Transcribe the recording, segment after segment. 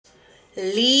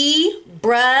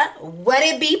Libra, what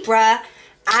it be, bruh?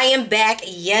 I am back.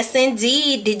 Yes,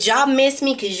 indeed. Did y'all miss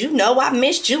me? Because you know I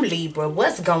missed you, Libra.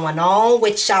 What's going on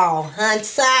with y'all,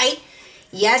 huntsite?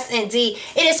 Yes, indeed.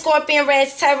 It is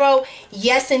ScorpionReddz Tarot.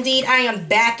 Yes, indeed. I am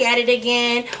back at it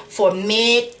again for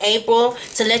mid-April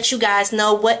to let you guys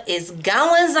know what is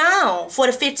going on for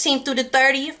the 15th through the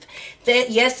 30th.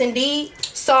 Yes, indeed.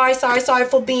 Sorry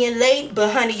for being late,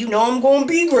 but honey, you know I'm gonna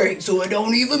be great, so it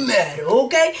don't even matter,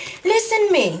 okay? Listen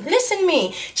to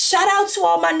me. Shout out to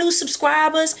all my new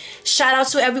subscribers. Shout out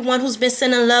to everyone who's been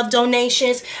sending love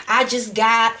donations. I just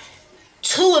got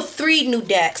 2 or 3 new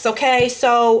decks, okay?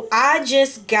 So I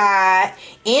just got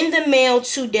in the mail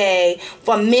today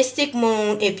for Mystic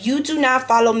Moon. If you do not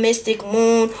follow Mystic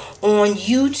Moon on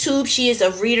YouTube, she is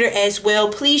a reader as well.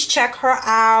 Please check her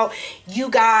out. You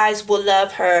guys will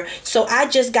love her. So I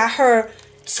just got her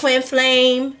Twin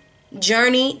Flame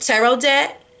Journey Tarot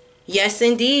deck. Yes,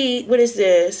 indeed. What is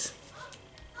this?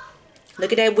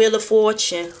 Look at that Wheel of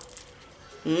Fortune.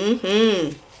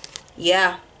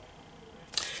 Yeah.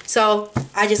 So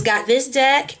I just got this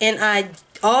deck, and I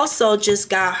also just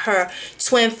got her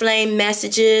Twin Flame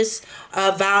Messages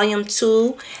Volume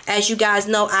 2. As you guys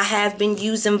know, I have been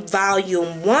using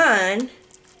Volume 1.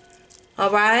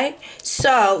 Alright,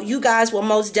 so you guys will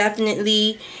most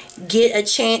definitely get a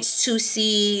chance to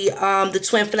see the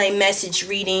Twin Flame message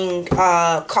reading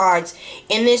cards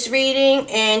in this reading,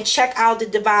 and check out the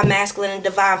Divine Masculine and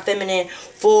Divine Feminine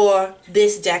for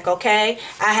this deck, okay?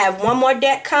 I have one more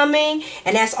deck coming,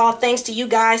 and that's all thanks to you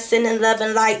guys sending love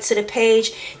and light to the page.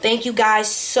 Thank you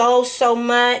guys so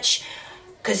much,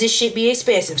 because this shit be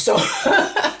expensive, so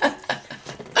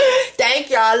thank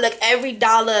y'all. Look, every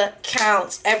dollar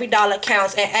counts. Every dollar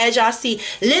counts. And as y'all see,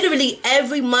 literally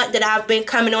every month that I've been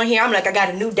coming on here, I'm like, I got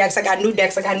a new decks, I got new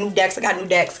decks, I got new decks, I got new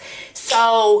decks.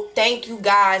 So thank you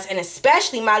guys, and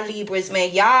especially my Libras,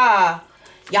 man. Y'all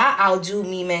outdo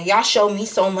me, man. Y'all show me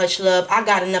so much love. I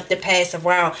got enough to pass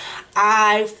around.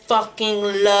 I fucking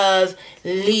love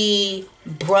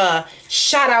Libra.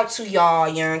 Shout out to y'all,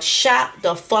 young. Shout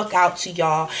the fuck out to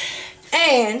y'all.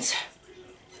 And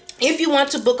if you want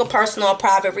to book a personal or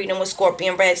private reading with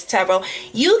ScorpionReddz Tarot,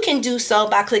 you can do so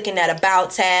by clicking that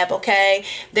About tab, okay?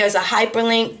 There's a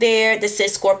hyperlink there that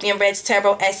says ScorpionReddz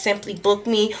Tarot as Simply Book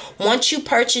Me. Once you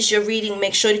purchase your reading,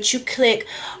 make sure that you click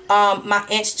my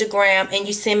Instagram and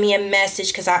you send me a message,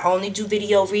 because I only do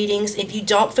video readings. If you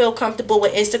don't feel comfortable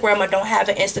with Instagram or don't have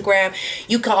an Instagram,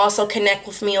 you can also connect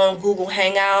with me on Google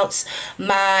Hangouts.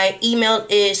 My email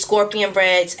is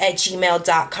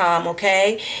scorpionreddztarot@gmail.com,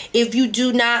 okay? If you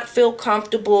do not feel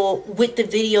comfortable with the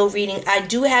video reading, I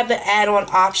do have an add-on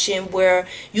option where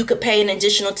you could pay an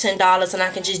additional $10 and I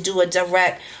can just do a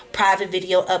direct private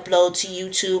video upload to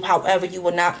YouTube. However, you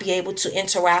will not be able to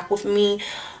interact with me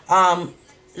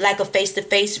like a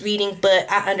face-to-face reading, but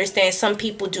I understand some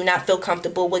people do not feel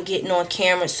comfortable with getting on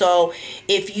camera. So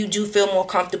if you do feel more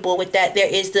comfortable with that, there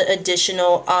is the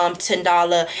additional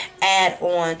 $10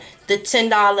 add-on. The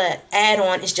 $10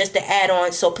 add-on is just the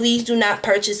add-on, so please do not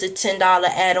purchase a $10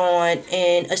 add-on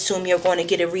and assume you're going to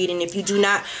get a reading. If you do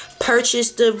not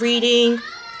purchase the reading,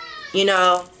 you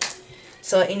know.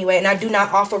 So anyway, and I do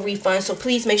not offer refunds, so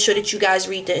please make sure that you guys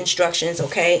read the instructions,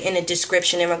 okay, in the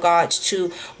description in regards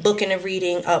to booking a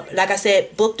reading. Like I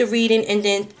said, book the reading and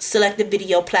then select the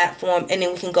video platform, and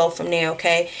then we can go from there,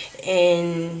 okay?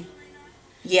 And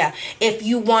yeah, if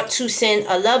you want to send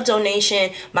a love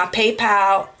donation, my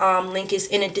PayPal link is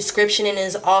in the description and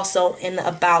is also in the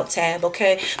About tab,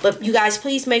 okay? But you guys,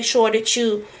 please make sure that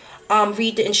you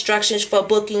read the instructions for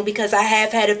booking, because I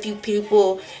have had a few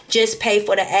people just pay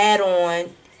for the add-on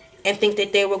and think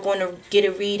that they were going to get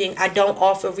a reading. I don't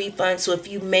offer refunds, so if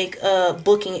you make a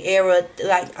booking error,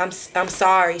 like I'm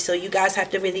sorry. So you guys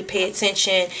have to really pay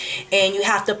attention, and you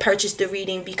have to purchase the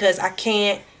reading, because I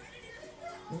can't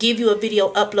give you a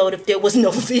video upload if there was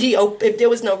no video, if there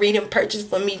was no reading purchase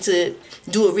for me to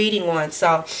do a reading on.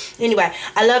 So anyway,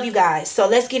 I love you guys. So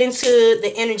let's get into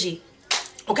the energy,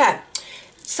 okay?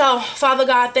 So, Father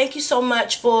God, thank you so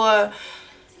much for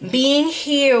being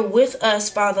here with us,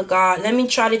 Father God. Let me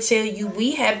try to tell you,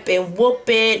 we have been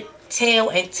whooping tail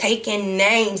and taking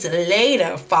names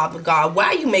later, Father God.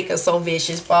 Why you make us so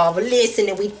vicious, Father? Listen,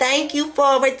 and we thank you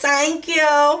for it. Thank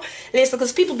you. Listen,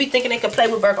 because people be thinking they can play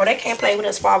with Virgo. They can't play with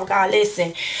us, Father God.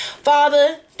 Listen,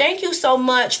 Father, thank you so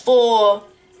much for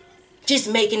just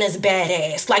making us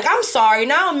badass. Like, I'm sorry,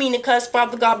 and I don't mean to cuss,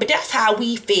 Father God, but that's how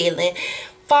we feeling.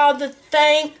 Father,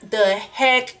 thank the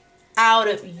heck out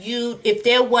of you. If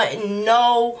there wasn't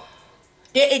no,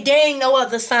 there ain't no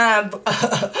other sign,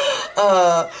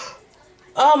 oh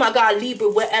my God, Libra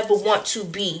would ever want to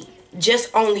be. Just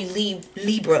only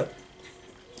Libra.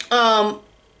 I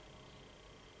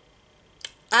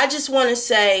just want to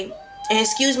say, and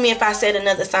excuse me if I said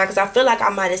another sign, because I feel like I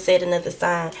might have said another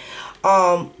sign.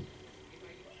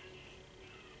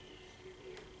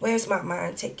 Where's my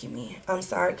mind taking me? I'm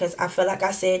sorry, because I feel like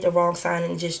I said the wrong sign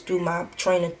and just threw my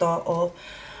train of thought off.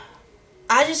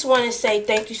 I just want to say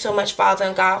thank you so much, Father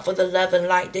and God, for the love and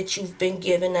light that you've been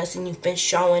giving us and you've been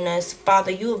showing us.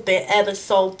 Father, you have been ever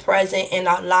so present in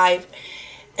our life.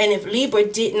 And if Libra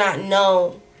did not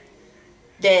know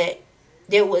that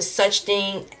there was such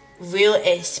thing real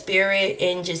as spirit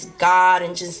and just God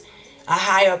and just a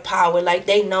higher power, like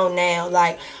they know now,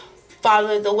 like,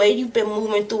 Father, the way you've been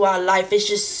moving through our life is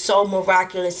just so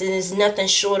miraculous, and it's nothing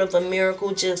short of a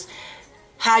miracle. Just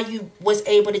how you was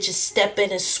able to just step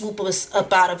in and swoop us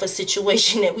up out of a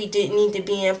situation that we didn't need to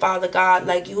be in, Father God.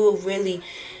 Like, you were really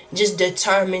just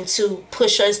determined to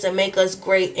push us, to make us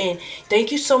great. And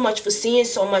thank you so much for seeing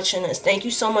so much in us. Thank you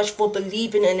so much for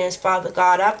believing in us, Father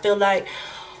God. I feel like,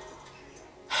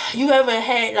 you ever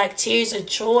had like tears of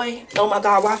joy? Oh my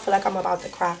God, well, I feel like I'm about to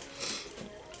cry.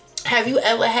 Have you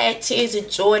ever had tears of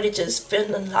joy to just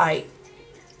feeling like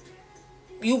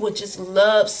you would just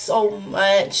love so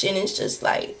much, and it's just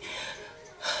like,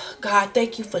 God,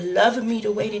 thank you for loving me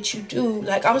the way that you do.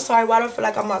 Like, I'm sorry, why do I feel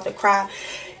like I'm about to cry?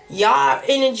 Y'all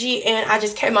energy, and I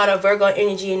just came out of Virgo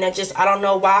energy, and I don't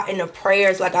know why in the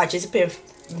prayers, like, I just been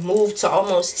moved to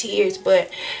almost tears. But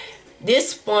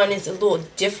this one is a little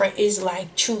different. It's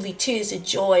like truly tears of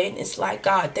joy, and it's like,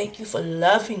 God, thank you for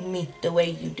loving me the way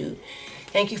you do.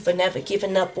 Thank you for never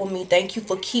giving up on me. Thank you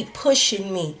for keep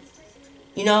pushing me,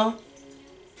 you know,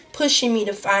 pushing me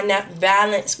to find that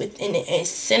balance within it and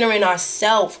centering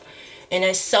ourselves and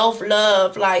that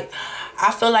self-love. Like,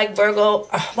 I feel like Virgo,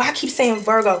 why I keep saying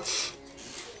Virgo?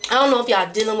 I don't know if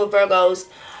y'all dealing with Virgos.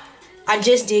 I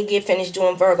just did get finished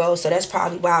doing Virgo, so that's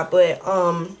probably why. But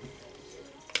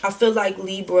I feel like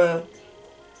Libra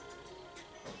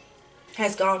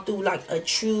has gone through like a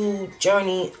true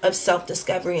journey of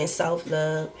self-discovery and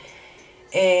self-love.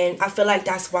 And I feel like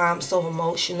that's why I'm so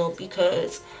emotional,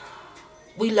 because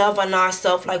we love on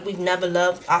ourselves like we've never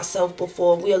loved ourselves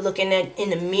before. We are looking at in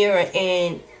the mirror,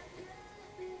 and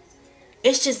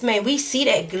it's just, man, we see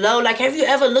that glow. Like, have you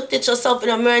ever looked at yourself in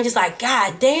the mirror and just like,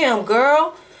 God damn,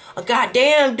 girl, or God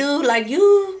damn, dude, like,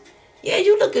 you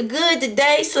looking good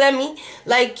today, Slemmy.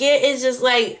 Like, yeah, it's just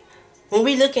like, when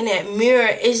we look in that mirror,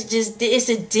 it's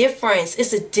a difference.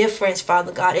 It's a difference,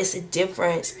 Father God. It's a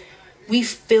difference. We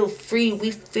feel free.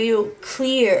 We feel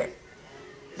clear.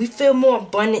 We feel more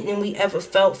abundant than we ever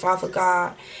felt, Father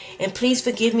God. And please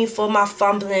forgive me for my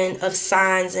fumbling of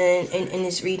signs in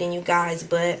this reading, you guys.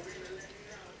 But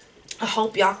I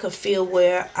hope y'all can feel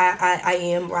where I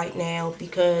am right now,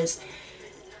 because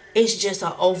it's just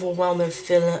an overwhelming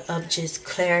feeling of just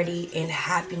clarity and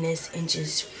happiness and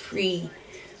just free.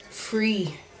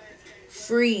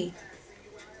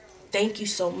 Thank you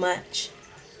so much.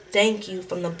 Thank you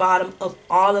from the bottom of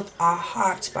all of our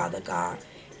hearts, Father God.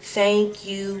 Thank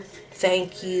you,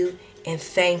 and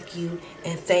thank you,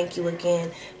 and thank you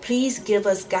again. Please give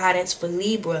us guidance for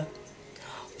Libra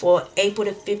for April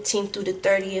the 15th through the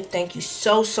 30th. Thank you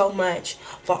so much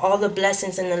for all the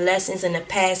blessings and the lessons in the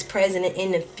past, present, and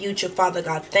in the future, Father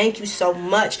God. Thank you so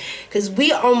much, because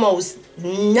we almost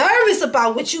nervous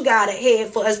about what you got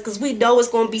ahead for us, because we know it's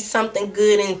going to be something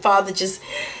good. And Father, just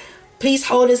please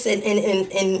hold us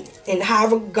in high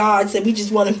regards that we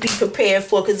just want to be prepared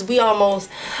for, because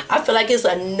I feel like it's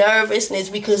a nervousness,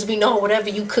 because we know whatever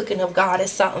you cooking of, God,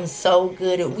 is something so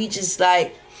good. And we just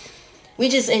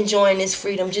enjoying this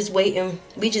freedom, just waiting.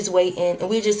 We just waiting, and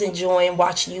we just enjoying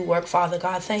watching you work, Father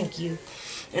God. Thank you.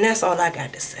 And that's all I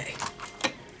got to say.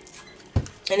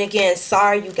 And again,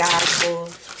 sorry you guys for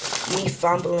me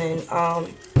fumbling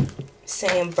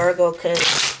saying Virgo,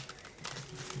 because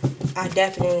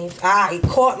I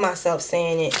caught myself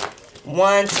saying it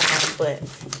one time, but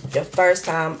the first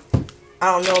time,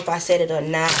 I don't know if I said it or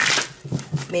not.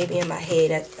 Maybe in my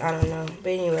head, I don't know. But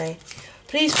anyway,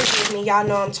 please forgive me. Y'all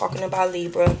know I'm talking about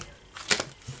Libra.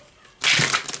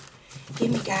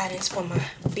 Give me guidance for my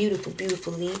beautiful,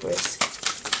 beautiful Libras.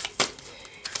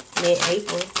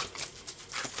 Mid-April,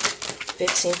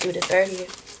 15th through the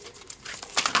 30th.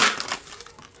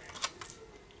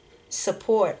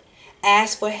 Support.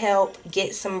 Ask for help.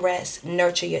 Get some rest.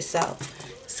 Nurture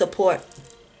yourself. Support.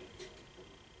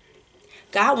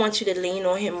 God wants you to lean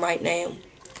on him right now.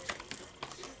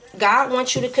 God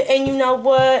wants you to, and you know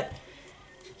what?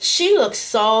 She looks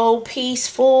so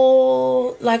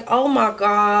peaceful. Like, oh my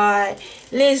God.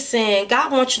 Listen,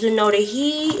 God wants you to know that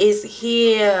he is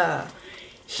here.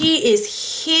 He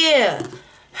is here.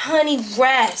 Honey,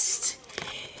 rest.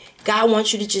 God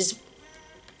wants you to just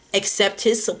accept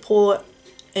his support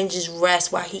and just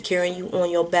rest while he carrying you on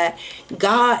your back.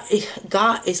 God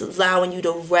is allowing you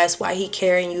to rest while he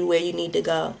carrying you where you need to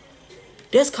go.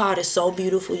 This card is so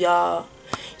beautiful, y'all.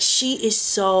 She is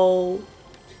so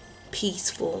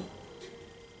peaceful.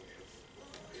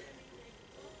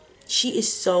 She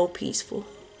is so peaceful.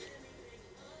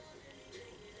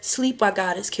 Sleep while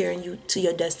God is carrying you to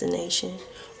your destination.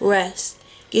 Rest.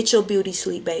 Get your beauty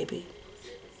sleep, baby.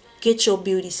 Get your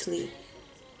beauty sleep.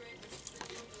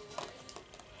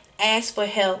 Ask for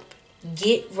help.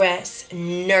 Get rest.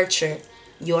 Nurture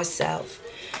yourself.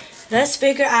 Let's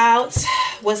figure out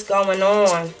what's going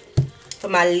on for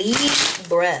my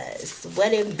Libras.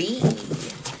 What it be?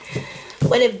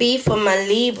 What it be for my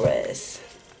Libras?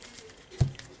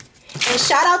 And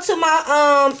shout out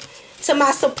to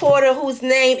my supporter whose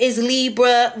name is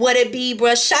Libra. What it be,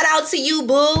 bruh? Shout out to you,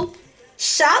 boo.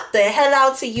 Shout the hell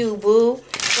out to you, boo. And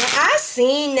I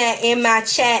seen that in my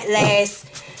chat the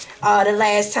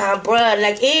last time, bruh.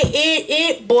 Like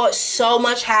it brought so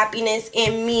much happiness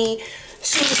in me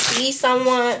to see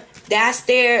someone that's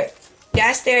their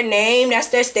name, that's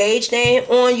their stage name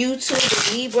on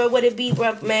YouTube. Libra, what it be,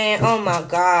 bruh, man? Oh my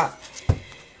God.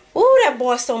 Ooh, that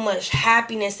brought so much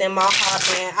happiness in my heart,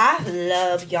 man. I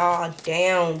love y'all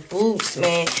down boots,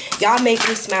 man. Y'all make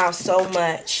me smile so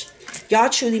much. Y'all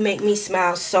truly make me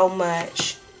smile so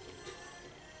much.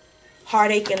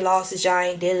 Heartache and losses, y'all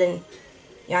ain't dealing.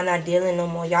 Y'all not dealing no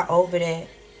more. Y'all over that.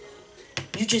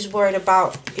 You just worried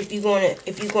about if you're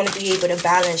gonna be able to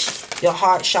balance your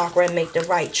heart chakra and make the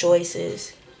right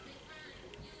choices.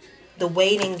 The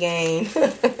waiting game.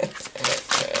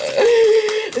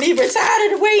 Libra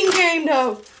tired of the waiting game,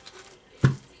 though.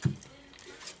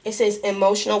 It says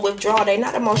emotional withdrawal. They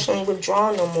not emotionally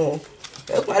withdrawn no more.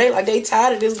 That's why they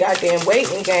tired of this goddamn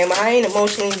waiting game. I ain't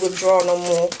emotionally withdrawn no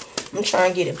more. I'm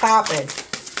trying to get it popping.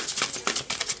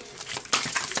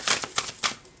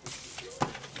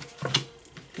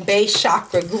 Base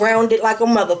chakra grounded like a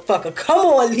motherfucker. Come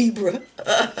on, Libra.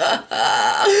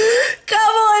 Come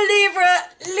on, Libra.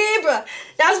 Libra.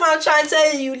 That's what I'm trying to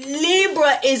tell you.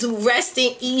 Libra is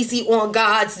resting easy on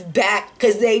God's back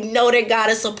because they know that God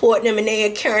is supporting them and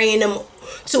they are carrying them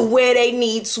to where they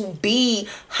need to be.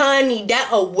 Honey, that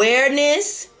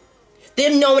awareness,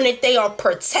 them knowing that they are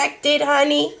protected,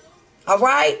 honey. All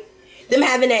right? Them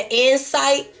having that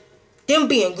insight. Them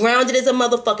being grounded as a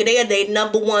motherfucker. They are their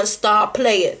 #1 star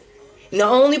player. And the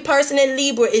only person that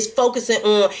Libra is focusing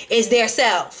on is their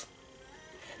self.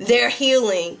 Their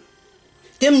healing.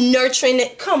 Them nurturing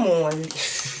it. Come on.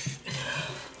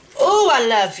 Ooh, I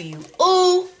love you.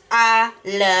 Ooh, I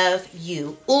love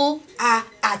you. Ooh,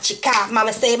 chika.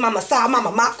 Mama say, mama sa,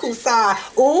 mama maku sa.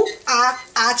 Ooh,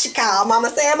 chika. Mama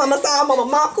say, mama sa, mama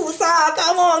maku sa.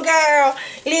 Come on, girl.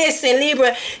 Listen,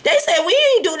 Libra. They say we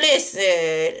ain't do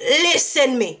listen.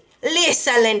 Listen me.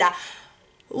 Listen, Linda.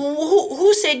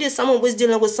 Who said this? Someone was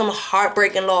dealing with some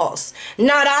heartbreaking loss.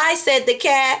 Not I, said the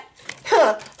cat.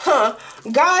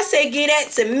 God said get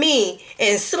that to me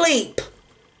and sleep.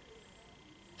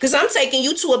 Because I'm taking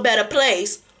you to a better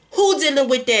place. Who dealing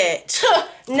with that?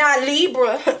 Not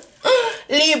Libra.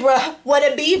 Libra. What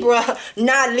it be, bruh?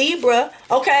 Not Libra.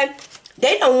 Okay?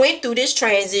 They done went through this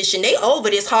transition. They over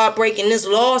this heartbreak and this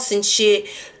loss and shit.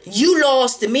 You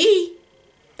lost to me.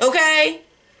 Okay?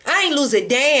 I ain't lose a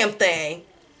damn thing.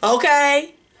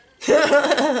 Okay?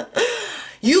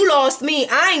 You lost me.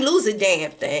 I ain't lose a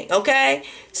damn thing. Okay?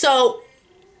 So,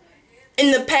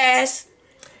 in the past,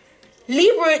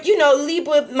 Libra, you know,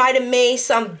 Libra might have made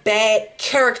some bad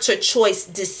character choice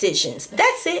decisions.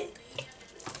 That's it.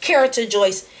 Character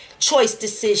choice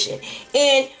decision.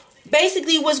 And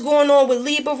basically what's going on with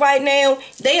Libra right now,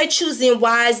 they are choosing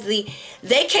wisely.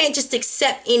 They can't just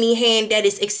accept any hand that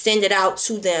is extended out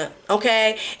to them.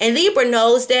 Okay? And Libra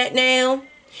knows that now.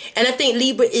 And I think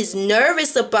Libra is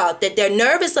nervous about that. They're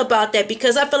nervous about that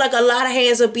because I feel like a lot of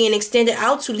hands are being extended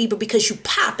out to Libra because you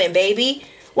popping, baby.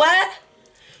 What?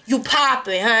 You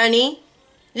popping, honey.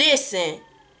 Listen.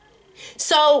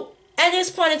 So, at this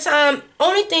point in time,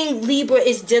 only thing Libra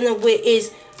is dealing with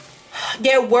is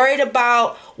they're worried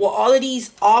about, well, all of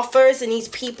these offers and these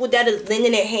people that are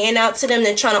lending their hand out to them,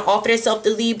 they're trying to offer themselves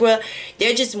to Libra.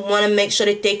 They just want to make sure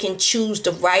that they can choose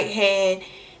the right hand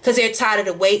because they're tired of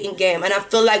the waiting game. And I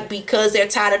feel like because they're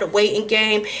tired of the waiting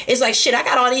game, it's like, shit, I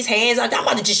got all these hands. I'm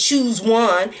about to just choose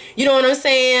one. You know what I'm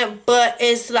saying? But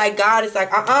it's like God is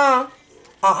like,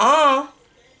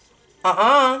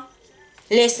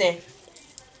 Listen,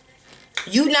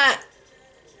 you not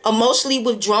emotionally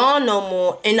withdrawn no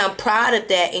more, and I'm proud of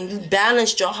that. And you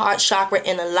balanced your heart chakra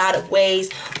in a lot of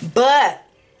ways. But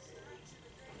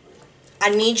I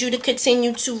need you to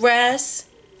continue to rest.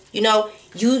 You know,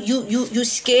 you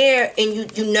scared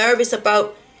and you nervous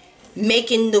about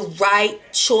making the right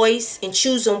choice and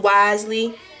choosing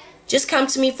wisely. Just come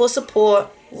to me for support.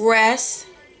 Rest.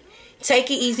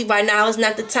 Take it easy. Right now is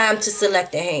not the time to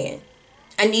select a hand.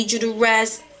 I need you to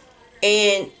rest,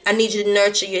 and I need you to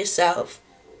nurture yourself.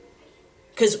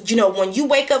 Because, you know, when you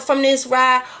wake up from this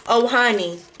ride, oh,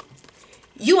 honey,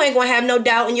 you ain't going to have no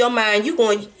doubt in your mind.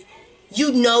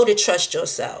 You know to trust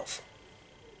yourself.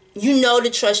 You know to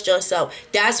trust yourself.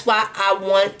 That's why I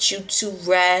want you to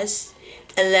rest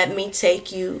and let me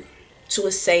take you to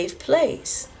a safe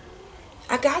place.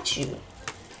 I got you.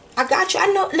 I got you. I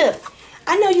know, look,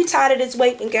 I know you tired of this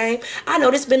waiting game. I know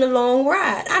this been a long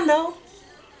ride. I know.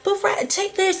 But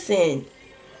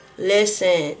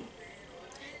listen.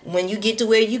 When you get to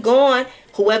where you going,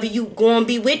 whoever you going to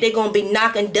be with, they going to be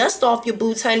knocking dust off your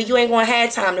boots, honey. You ain't going to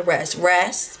have time to rest.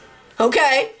 Rest.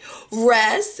 Okay?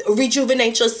 Rest.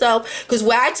 Rejuvenate yourself. Because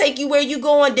where I take you where you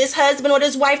going, this husband or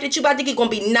this wife that you about to get going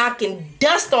to be knocking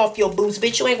dust off your boots.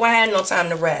 Bitch, you ain't going to have no time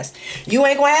to rest. You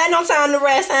ain't going to have no time to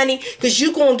rest, honey. Because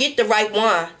you going to get the right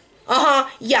one.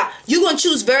 Yeah. You going to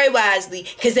choose very wisely.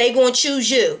 Because they going to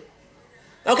choose you.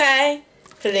 Okay?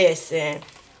 Listen.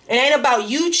 It ain't about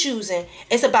you choosing.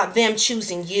 It's about them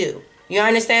choosing you. You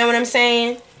understand what I'm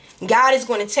saying? God is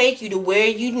going to take you to where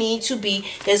you need to be.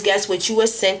 Because guess what? You are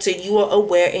centered, you are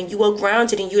aware, and you are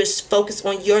grounded, and you are focused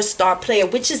on your star player,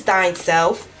 which is thine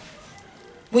self.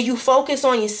 When you focus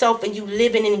on yourself and you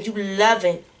living and you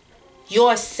loving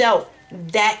yourself,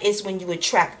 that is when you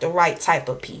attract the right type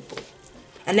of people.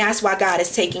 And that's why God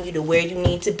is taking you to where you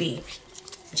need to be.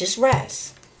 Just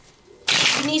rest.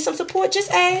 You need some support,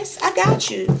 just ask. I got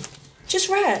you. Just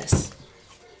rest.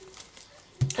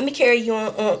 Let me carry you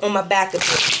on my back a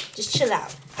bit. Just chill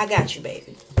out. I got you,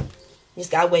 baby.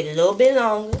 Just gotta wait a little bit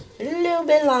longer. A little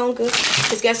bit longer.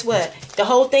 Because guess what? The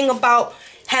whole thing about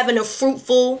having a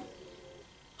fruitful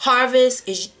harvest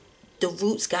is the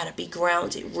roots gotta be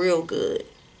grounded real good.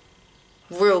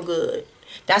 Real good.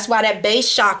 That's why that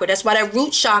base chakra, that's why that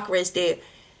root chakra is there.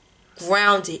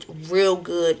 Grounded real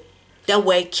good. That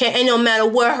way, ain't no matter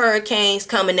what hurricanes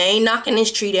coming, they ain't knocking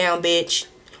this tree down, bitch.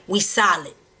 We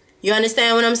solid. You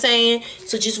understand what I'm saying?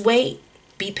 So just wait.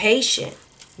 Be patient.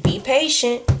 Be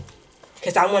patient.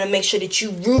 Because I want to make sure that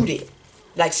you rooted.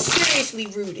 Like, seriously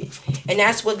rooted. And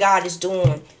that's what God is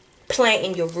doing.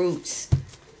 Planting your roots.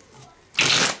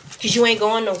 Because you ain't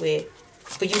going nowhere.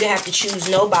 For you to have to choose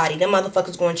nobody. Them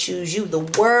motherfuckers going to choose you. The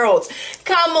world.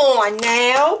 Come on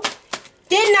now.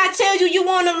 Didn't I tell you you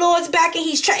on the Lord's back and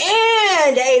he's trying?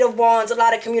 And the Eight of Wands, a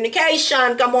lot of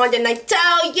communication. Come on, didn't I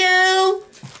tell you?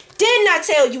 Didn't I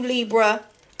tell you, Libra?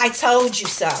 I told you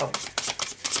so.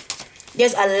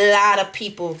 There's a lot of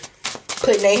people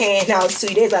putting their hand out to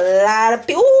you. There's a lot of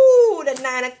people. Ooh, the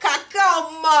 9 o'clock.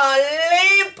 Come on,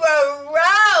 Libra.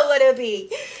 What it be?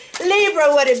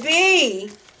 Libra, what it be?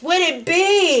 What it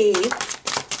be?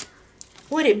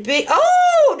 What it be?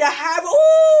 Oh, the high.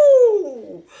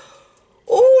 Ooh.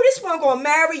 Ooh, this one gonna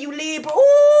marry you, Libra.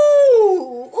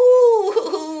 Ooh,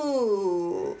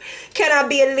 ooh. Can I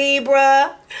be a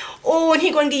Libra? Oh, and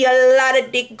he gonna give you a lot of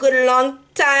dick, good long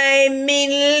time,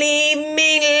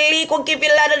 mainly. Gonna give you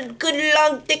a lot of good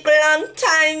long dick, long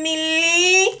time,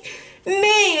 mainly.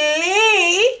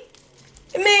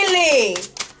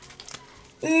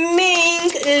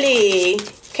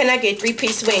 Can I get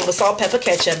 3-piece wing with salt, pepper,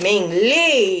 ketchup?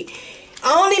 Mainly.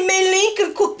 Only Minley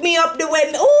can cook me up the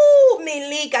way. Ooh,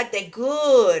 Minley got that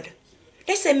good.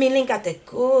 They said Minley got that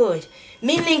good.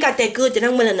 Minley got that good that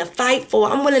I'm willing to fight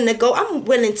for. I'm willing to go. I'm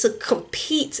willing to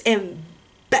compete. And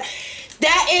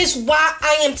that is why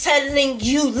I am telling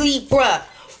you, Libra.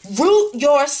 Root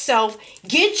yourself.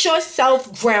 Get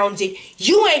yourself grounded.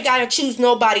 You ain't got to choose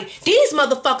nobody. These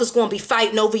motherfuckers going to be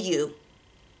fighting over you.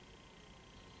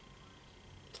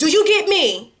 Do you get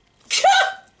me?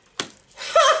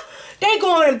 They're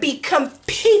going to be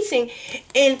competing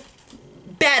and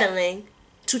battling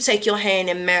to take your hand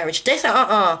in marriage. They say,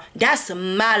 that's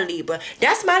my Libra.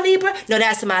 That's my Libra? No,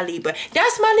 that's my Libra.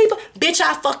 That's my Libra? Bitch,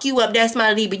 I'll fuck you up. That's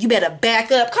my Libra. You better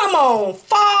back up. Come on.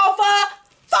 Fall.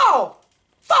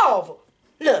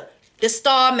 Look, the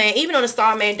Star Man, even though the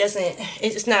Star Man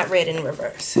it's not read in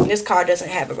reverse. This card doesn't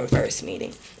have a reverse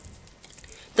meaning.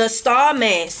 The Star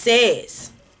Man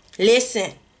says,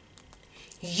 listen,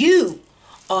 you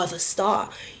are the star.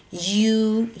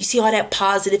 You see all that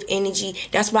positive energy.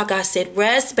 That's why God said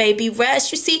rest, baby,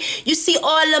 rest. You see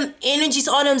all them energies,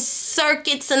 all them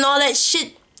circuits and all that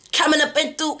shit coming up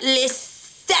and through.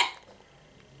 Listen,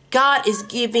 God is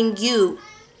giving you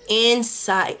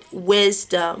insight,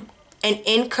 wisdom, and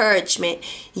encouragement.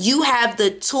 You have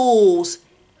the tools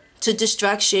to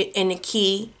destruction and the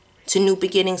key to new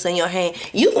beginnings in your hand.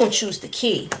 You gonna choose the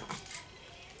key.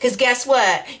 Because guess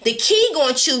what? The key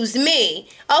gonna choose me.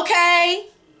 Okay?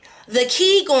 The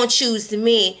key gonna choose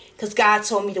me. Because God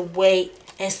told me to wait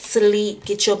and sleep.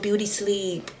 Get your beauty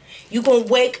sleep. You gonna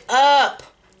wake up.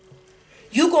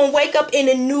 You gonna wake up in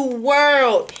a new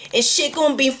world. And shit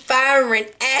gonna be firing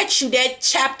at you. That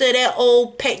chapter, that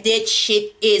old pet, that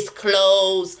shit is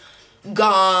closed.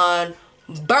 Gone.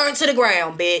 Burnt to the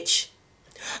ground, bitch.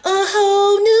 A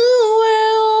whole new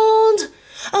world.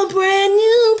 A brand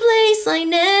new place I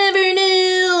never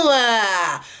knew.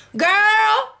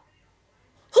 Girl,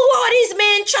 who are these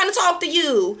men trying to talk to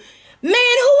you? Man,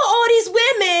 who are all these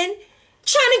women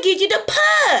trying to give you the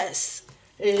puss?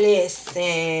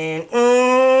 Listen.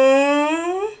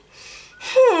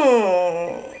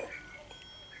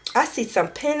 I see some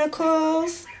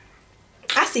pentacles.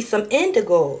 I see some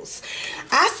indigos.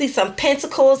 I see some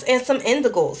pentacles and some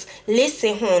indigos.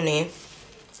 Listen, honey.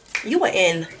 You are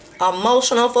in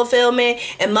emotional fulfillment,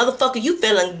 and motherfucker, you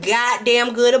feeling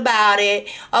goddamn good about it.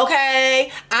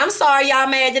 Okay? I'm sorry y'all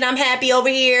mad that I'm happy over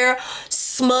here.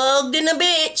 Smugged in a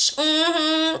bitch.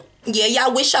 Yeah,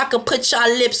 y'all wish I could put y'all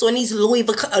lips on these Louis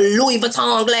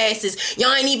Vuitton glasses.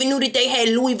 Y'all ain't even knew that they had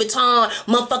Louis Vuitton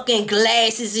motherfucking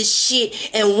glasses and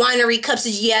shit and winery cups.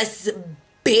 Yes,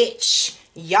 bitch.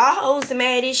 Y'all hoes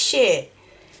mad as shit.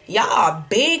 Y'all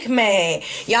big mad.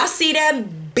 Y'all see that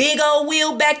big old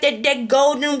wheel back, that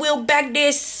golden wheel back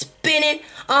there spinning?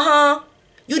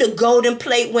 You the golden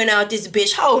plate went out this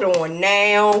bitch. Hold on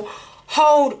now.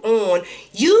 Hold on.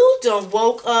 You done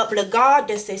woke up. The God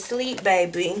that said sleep,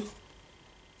 baby.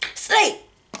 Sleep.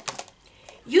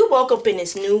 You woke up in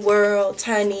this new world,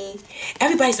 honey.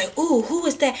 Everybody's like, ooh, who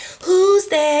is that? Who's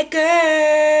that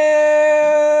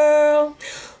girl?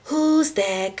 Who's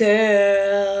that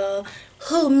girl?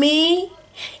 Who, me?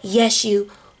 Yes, you.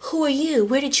 Who are you?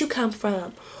 Where did you come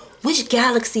from? Which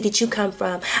galaxy did you come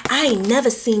from? I ain't never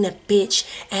seen a bitch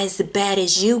as bad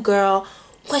as you, girl.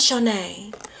 What's your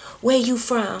name? Where you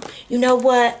from? You know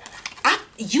what?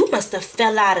 You must have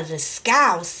fell out of the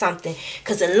sky or something.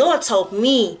 Because the Lord told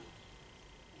me.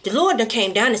 The Lord done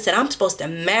came down and said, I'm supposed to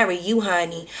marry you,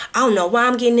 honey. I don't know why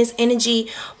I'm getting this energy.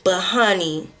 But,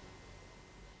 honey,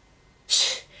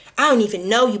 I don't even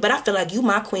know you. But I feel like you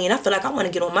my queen. I feel like I want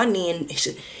to get on my knee and...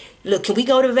 Look, can we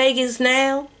go to Vegas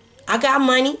now? I got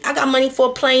money. I got money for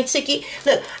a plane ticket.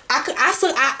 Look,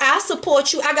 I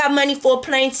support you. I got money for a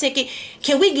plane ticket.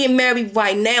 Can we get married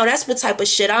right now? That's what type of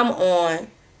shit I'm on.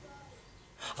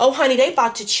 Oh, honey, they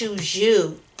about to choose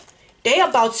you. They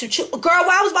about to choose. Girl, well,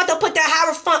 I was about to put the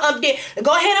Hierophant up there.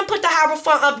 Go ahead and put the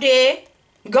Hierophant up there.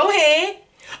 Go ahead.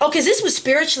 Oh, because this was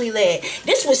spiritually led.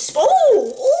 This was...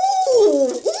 Ooh,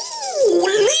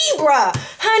 Libra.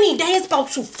 Honey, they is about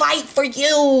to fight for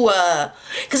you.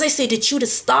 Because they said that you the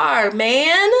star,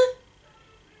 man.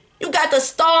 You got the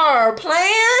star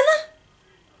plan.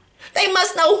 They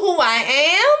must know who I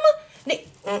am.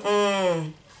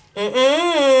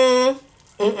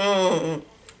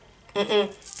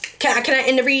 Can I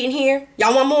end the reading here?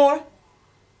 Y'all want more?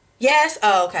 Yes?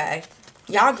 Oh, okay.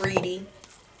 Y'all greedy.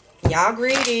 Y'all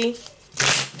greedy.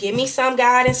 Give me some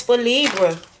guidance for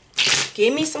Libra.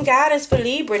 Give me some guidance for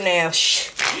Libra now.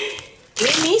 Shh.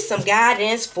 Give me some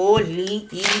guidance for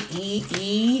Libra.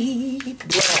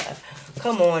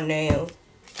 Come on now.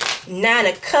 9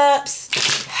 of Cups.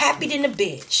 Happy than a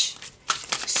bitch.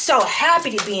 So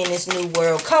happy to be in this new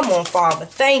world. Come on, Father.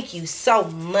 Thank you so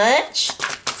much.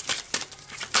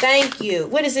 Thank you.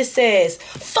 What does it says?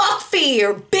 Fuck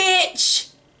fear, bitch.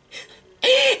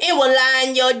 It will lie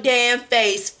in your damn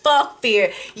face. Fuck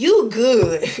fear. You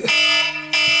good.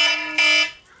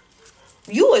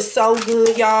 You are so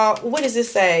good, y'all. What does it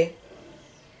say?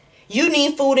 You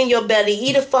need food in your belly.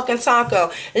 Eat a fucking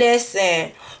taco.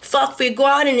 Listen. Fuck fear. Go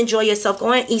out and enjoy yourself.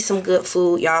 Go and eat some good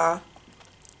food, y'all.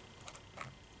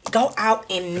 Go out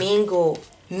and mingle.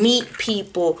 Meet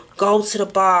people. Go to the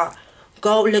bar.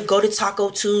 Go to Taco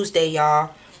Tuesday,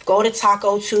 y'all. Go to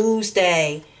Taco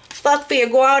Tuesday. Fuck fear.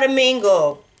 Go out and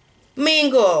mingle.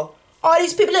 Mingle. All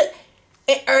these people.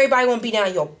 And everybody gonna be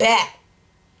down your back.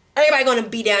 Everybody gonna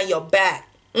be down your back.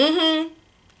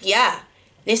 Yeah.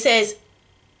 It says,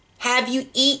 have you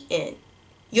eaten?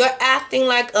 You're acting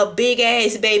like a big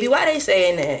ass baby. Why they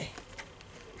saying that?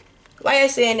 Why they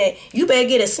saying that? You better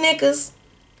get a Snickers.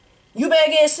 You better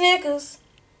get a Snickers.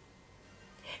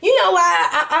 You know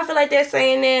why I feel like they're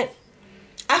saying that?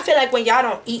 I feel like when y'all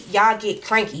don't eat, y'all get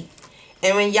cranky.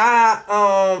 And when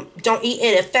y'all don't eat,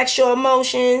 it affects your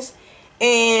emotions.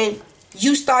 And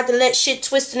you start to let shit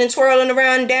twisting and twirling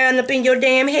around down up in your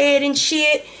damn head and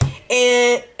shit.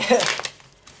 And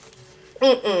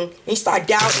you start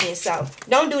doubting yourself.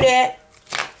 Don't do that.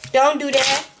 Don't do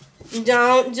that.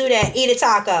 Don't do that. Eat a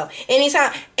taco.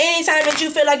 Anytime that you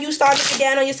feel like you start to get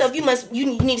down on yourself, you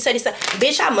need to say to yourself,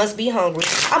 bitch, I must be hungry.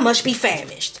 I must be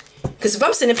famished. Because if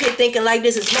I'm sitting up here thinking like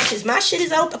this, as much as my shit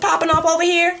is popping off over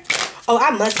here, oh,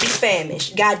 I must be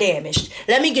famished. God damaged.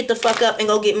 Let me get the fuck up and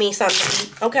go get me something to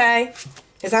eat, okay?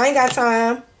 Because I ain't got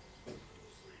time.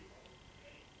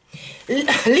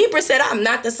 Libra said, I'm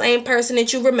not the same person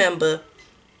that you remember.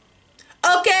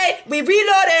 Okay, we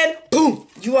reloading. Boom.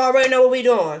 You already know what we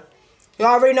doing. You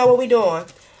already know what we doing.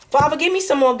 Father, give me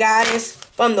some more guidance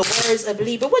from the words of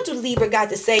Libra. What do Libra got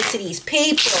to say to these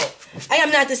people? I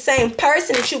am not the same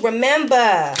person that you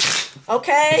remember.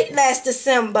 Okay? Last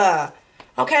December.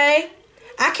 Okay?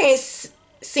 I can't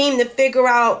seem to figure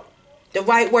out the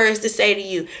right words to say to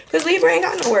you. Because Libra ain't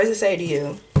got no words to say to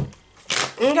you.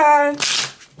 Okay?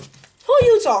 Who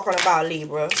you talking about,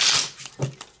 Libra?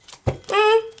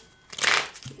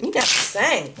 You not the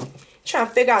same. Trying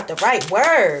to figure out the right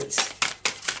words.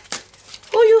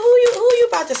 Who you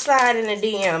about to slide in the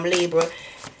DM, Libra?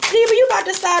 Libra, you about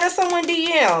to slide in someone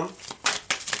DM.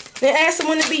 Then ask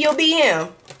someone to be your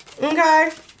BM.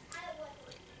 Okay?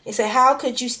 They say, how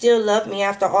could you still love me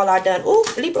after all I done? Ooh,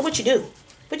 Libra, what you do?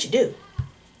 What you do?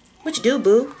 What you do,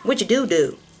 boo? What you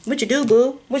do? What you do,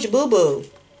 boo? What you boo-boo?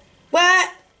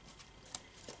 What?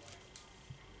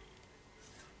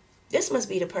 This must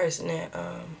be the person that,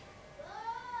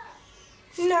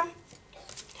 no.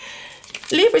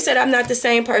 Libra said, I'm not the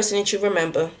same person that you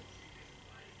remember.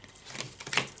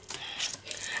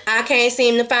 I can't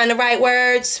seem to find the right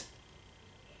words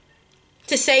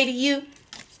to say to you.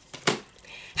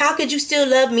 How could you still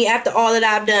love me after all that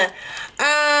I've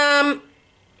done?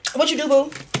 What you do,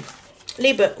 boo?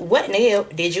 Libra, what in the hell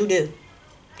did you do?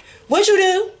 What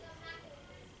you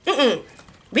do?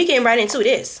 We getting right into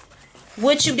this.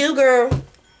 What you do, girl?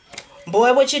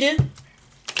 Boy, what you do?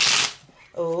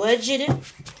 What you do?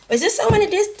 Is this someone that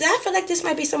did? I feel like this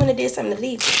might be someone that did something to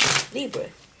Libra.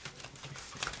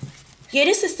 Yeah,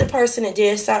 this is the person that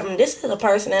did something. This is the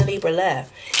person that Libra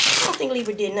left. I don't think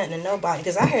Libra did nothing to nobody.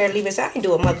 Because I heard Libra say, I ain't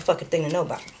do a motherfucking thing to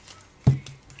nobody.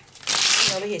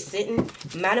 I'm over here sitting,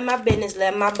 minding my business,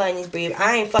 letting my bunnies breathe.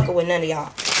 I ain't fucking with none of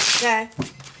y'all. Okay?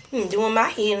 Doing my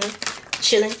healing,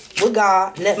 chilling with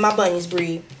God, letting my bunnies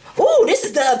breathe. Ooh, this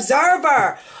is the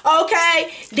observer. Okay?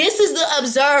 This is the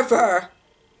observer.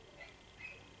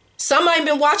 Somebody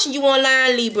been watching you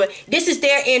online, Libra. This is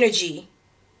their energy.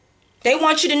 They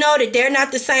want you to know that they're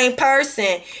not the same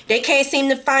person. They can't seem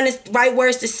to find the right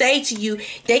words to say to you.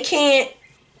 They can't.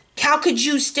 How could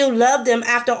you still love them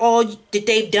after all that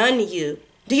they've done to you?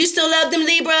 Do you still love them,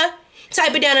 Libra?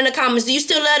 Type it down in the comments. Do you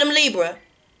still love them, Libra?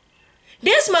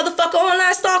 This motherfucker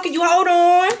online stalking you. Hold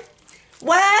on.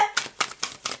 What?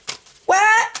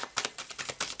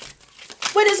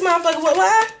 What is motherfucker?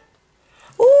 What?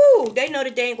 Ooh, they know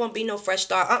that they ain't gonna be no fresh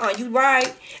start. You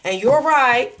right, and you're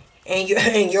right, and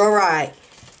you're right.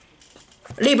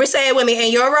 Libra, say it with me.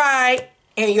 And you're right,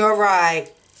 and you're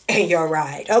right, and you're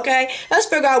right. Okay, let's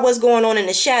figure out what's going on in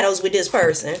the shadows with this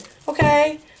person.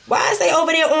 Okay, why is they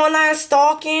over there online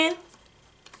stalking,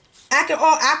 acting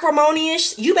all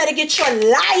acrimonious? You better get your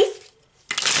life.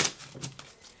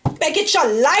 You better get your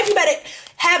life. You better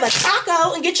have a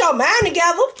taco and get your mind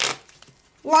together.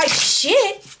 Like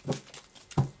shit.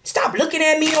 Stop looking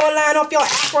at me online off your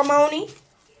acrimony.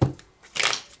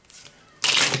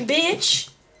 Bitch.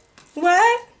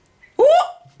 What? Ooh.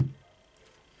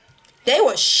 They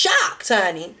were shocked,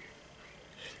 honey.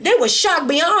 They were shocked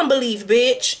beyond belief,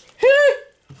 bitch.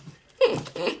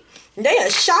 They are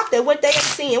shocked at what they are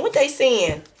seeing. What they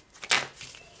seeing?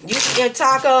 You eating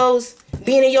tacos,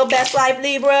 being in your best life,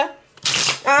 Libra.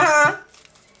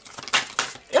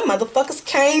 Them motherfuckers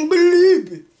can't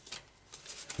believe it.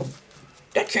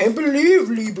 I can't believe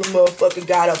Libra motherfucker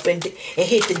got up and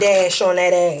hit the dash on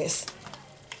that ass.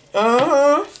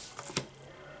 Oh,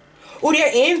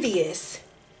 they're envious.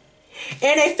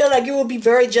 And they feel like you will be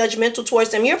very judgmental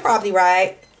towards them. You're probably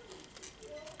right.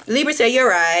 Libra said you're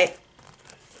right.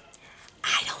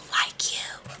 I don't like you.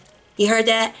 You heard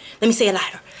that? Let me say it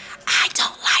louder. I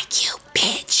don't like you,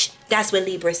 bitch. That's what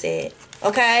Libra said.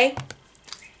 Okay?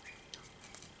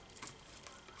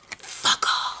 Fuck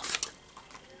off.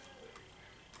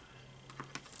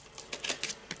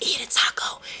 Eat a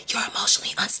taco. You're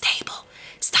emotionally unstable.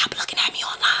 Stop looking at me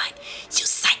online. You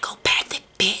psychopathic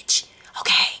bitch.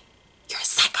 Okay? You're a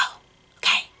psycho.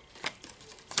 Okay?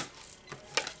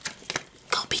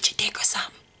 Go beat your dick or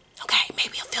something. Okay?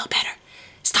 Maybe you'll feel better.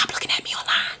 Stop looking at me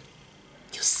online.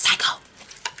 You psycho.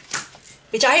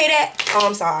 Did y'all hear that? Oh,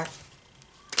 I'm sorry.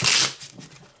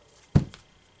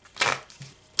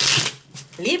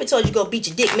 Libra told you go beat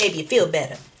your dick. Maybe you feel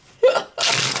better.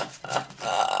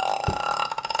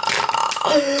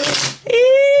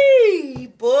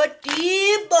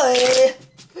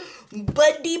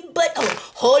 Buddy, but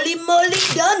holy moly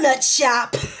donut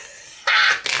shop.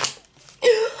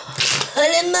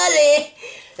 Holy moly.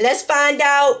 Let's find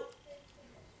out.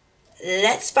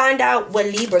 Let's find out what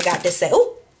Libra got to say.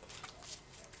 Ooh.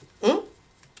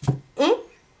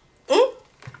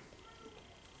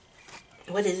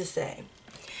 What does it say?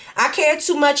 I care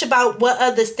too much about what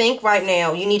others think right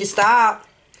now. You need to stop.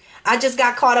 I just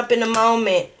got caught up in the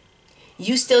moment.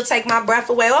 You still take my breath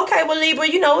away. Okay, well, Libra,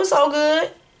 you know, it's all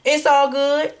good. It's all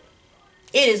good.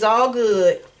 It is all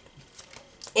good.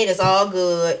 It is all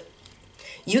good.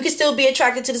 You can still be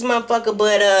attracted to this motherfucker,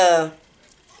 but,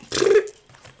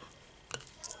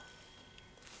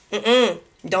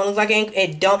 don't look like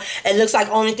it looks like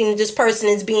only thing that this person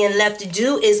is being left to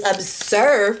do is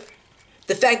observe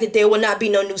the fact that there will not be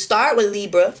no new start with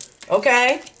Libra.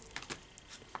 Okay?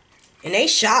 And they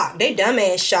shocked. They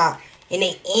dumbass shocked. And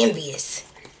they envious.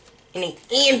 And they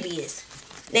envious.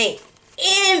 They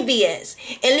envious.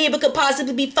 And Libra could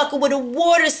possibly be fucking with a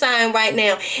water sign right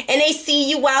now. And they see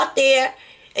you out there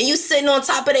and you sitting on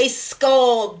top of their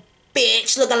skull,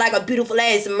 bitch, looking like a beautiful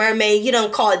ass mermaid. You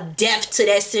done called death to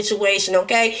that situation,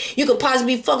 okay? You could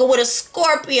possibly be fucking with a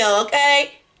Scorpio,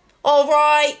 okay?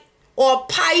 Alright? Or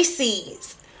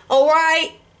Pisces.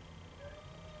 Alright?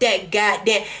 That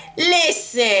goddamn...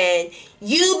 Listen,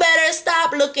 you better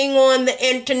stop looking on the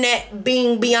internet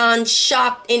being beyond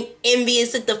shocked and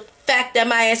envious at the fact that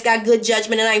my ass got good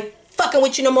judgment and I ain't fucking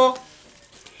with you no more.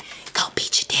 Go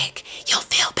beat your dick. You'll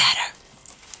feel better.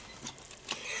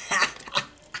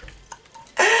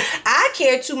 I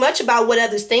care too much about what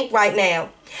others think right now.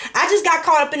 I just got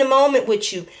caught up in the moment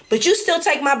with you. But you still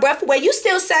take my breath away. You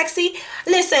still sexy.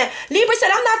 Listen, Libra said,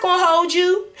 I'm not going to hold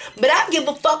you. But I give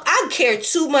a fuck. I care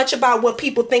too much about what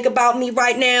people think about me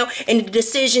right now and the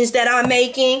decisions that I'm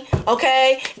making.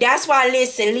 Okay? That's why,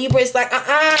 listen, Libra is like,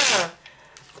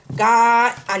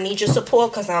 God, I need your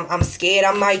support because I'm scared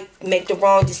I might make the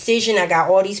wrong decision. I got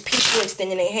all these people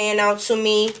extending their hand out to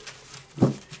me.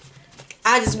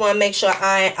 I just want to make sure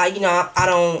I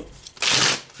don't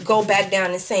go back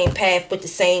down the same path with the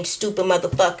same stupid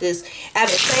motherfuckers.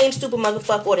 Either the same stupid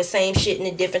motherfucker or the same shit in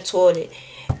a different toilet.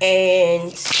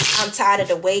 And I'm tired of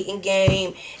the waiting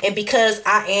game. And because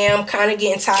I am kind of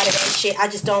getting tired of that shit, I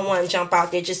just don't want to jump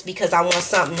out there just because I want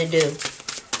something to do.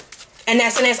 And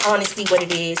that's honestly what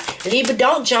it is. Libra,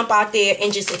 don't jump out there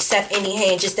and just accept any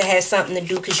hand just to have something to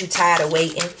do because you tired of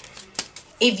waiting.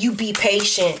 If you be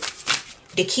patient,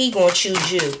 the key gonna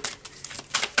choose you.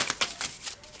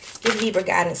 Give Libra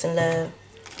guidance and love.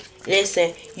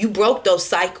 Listen, you broke those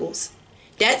cycles.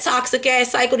 That toxic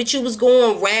ass cycle that you was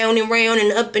going round and round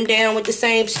and up and down with the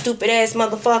same stupid ass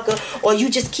motherfucker, or you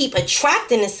just keep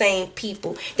attracting the same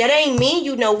people. That ain't mean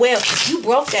you know well. You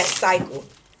broke that cycle.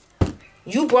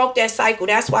 You broke that cycle.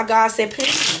 That's why God said,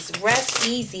 please, rest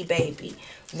easy, baby.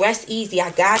 Rest easy.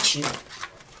 I got you.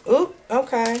 Ooh,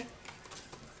 okay.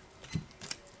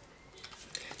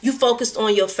 You focused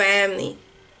on your family.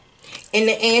 And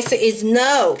the answer is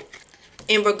no.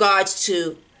 In regards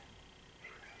to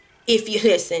if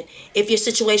your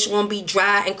situation won't be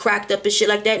dry and cracked up and shit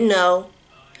like that, no.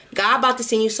 God about to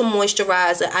send you some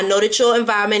moisturizer. I know that your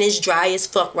environment is dry as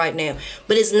fuck right now.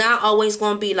 But it's not always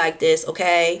going to be like this,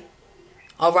 okay?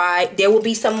 Alright? There will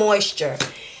be some moisture.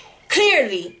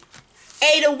 Clearly,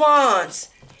 8 of Wands.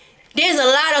 There's a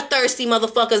lot of thirsty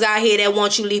motherfuckers out here that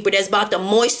want you, Libra, that's about to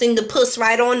moisten the puss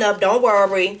right on up. Don't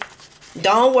worry.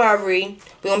 Don't worry.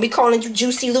 We're going to be calling you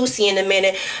Juicy Lucy in a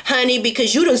minute, honey,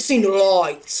 because you done seen the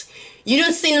lights. You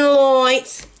done seen the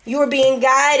lights. You are being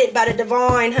guided by the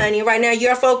divine, honey. Right now,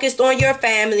 you're focused on your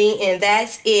family, and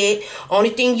that's it. Only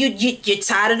thing, you're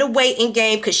tired of the waiting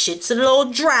game because shit's a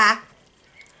little dry.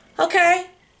 Okay?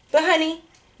 But, honey,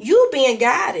 you being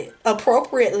guided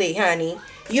appropriately, honey.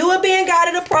 You are being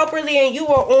guided appropriately, and you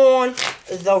are on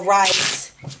the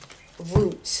right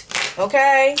route.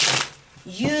 Okay?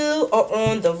 You are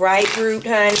on the right route,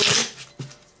 honey.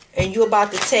 And you're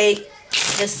about to take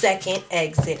the second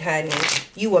exit, honey.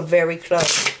 You are very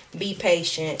close. Be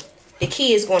patient. The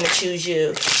key is going to choose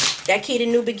you. That key to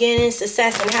new beginnings,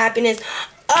 success, and happiness.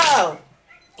 Oh,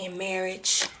 in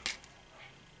marriage,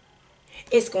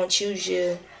 it's going to choose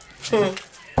you.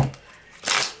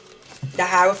 The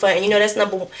Hierophant. And you know that's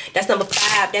number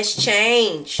 5. That's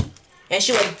change. And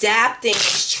you're adapting.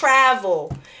 It's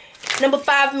travel. Number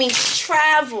 5 means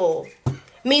travel.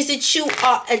 Means that you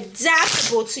are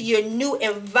adaptable to your new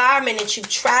environment that you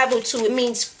travel to. It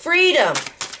means freedom.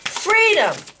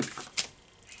 Freedom.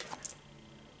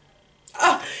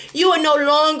 You are no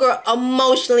longer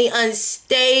emotionally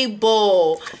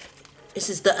unstable. This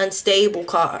is the unstable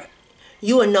card.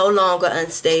 You are no longer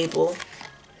unstable.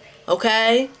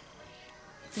 Okay?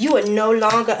 You are no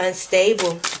longer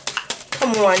unstable.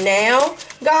 Come on now.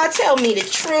 God, tell me the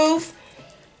truth.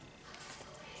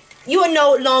 You are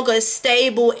no longer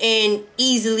stable and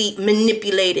easily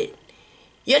manipulated.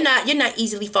 You're not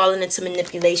easily falling into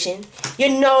manipulation. You're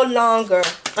no longer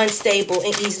unstable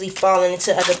and easily falling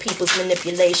into other people's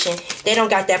manipulation. They don't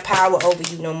got that power over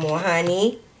you no more,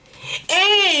 honey.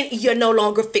 And you're no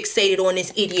longer fixated on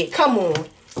this idiot. Come on.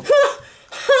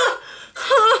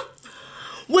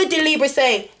 What did Libra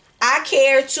say? I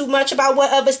care too much about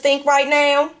what others think right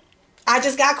now. I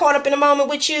just got caught up in a moment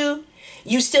with you.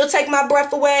 You still take my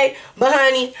breath away. But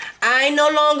honey, I ain't no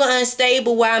longer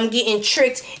unstable while I'm getting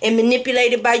tricked and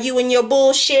manipulated by you and your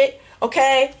bullshit.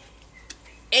 Okay?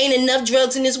 Ain't enough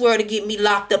drugs in this world to get me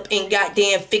locked up and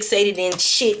goddamn fixated and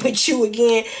shit with you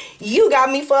again. You got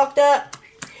me fucked up.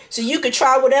 So you could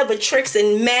try whatever tricks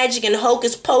and magic and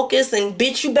hocus pocus, and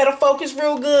bitch, you better focus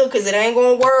real good, because it ain't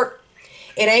gonna work.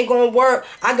 It ain't gonna work.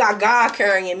 I got God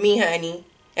carrying me, honey.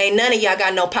 Ain't none of y'all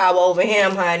got no power over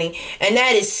him, honey. And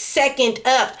that is second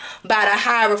up by the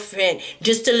Hierophant.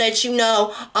 Just to let you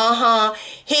know,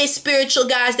 his spiritual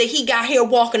guys that he got here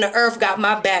walking the earth got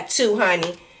my back too,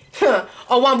 honey.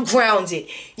 Oh, I'm grounded.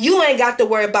 You ain't got to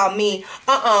worry about me.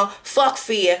 Fuck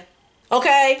fear.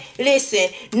 Okay? Listen,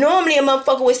 normally a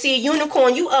motherfucker would see a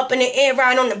unicorn. You up in the air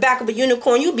riding on the back of a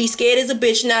unicorn. You be scared as a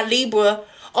bitch, not Libra.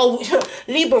 Oh,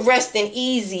 Libra resting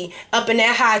easy up in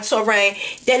that high terrain.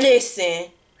 That listen,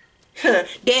 that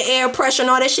air pressure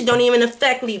and all that shit don't even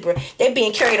affect Libra. They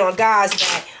being carried on God's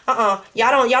back.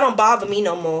 Y'all don't bother me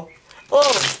no more.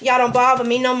 Oh, y'all don't bother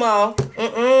me no more.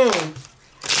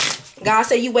 God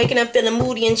said you waking up feeling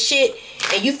moody and shit,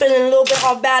 and you feeling a little bit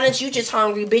off balance. You just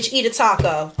hungry, bitch. Eat a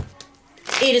taco.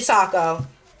 Eat a taco.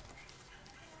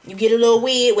 You get a little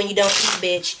weird when you don't eat,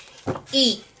 bitch.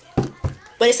 Eat.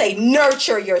 But it say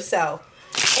nurture yourself.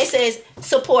 It says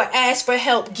support, ask for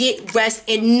help, get rest,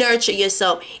 and nurture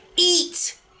yourself.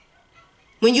 Eat.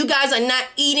 When you guys are not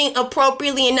eating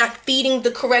appropriately and not feeding the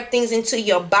correct things into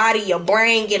your body, your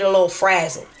brain get a little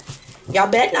frazzled. Y'all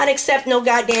better not accept no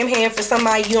goddamn hand for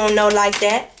somebody you don't know like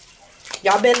that.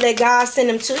 Y'all better let God send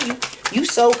them to you. You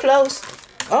so close.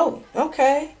 Oh,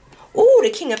 okay. Ooh, the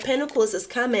King of Pentacles is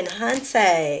coming.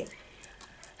 Hunte.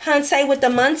 Hunte with the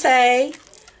Monte.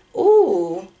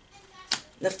 Ooh.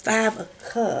 The 5 of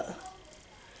Cups.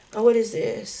 Oh, what is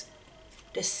this?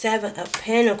 The 7 of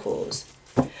Pentacles.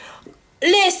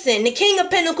 Listen, the King of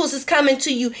Pentacles is coming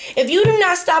to you. If you do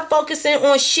not stop focusing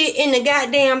on shit in the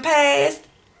goddamn past,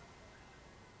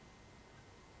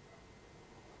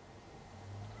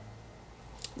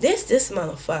 this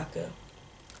motherfucker.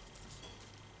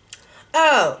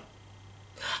 Oh,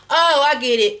 I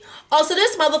get it. Oh, so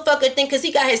this motherfucker think because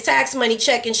he got his tax money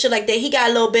check and shit like that, he got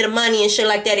a little bit of money and shit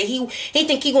like that, and he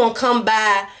think he gonna come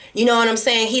by, you know what I'm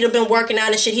saying? He done been working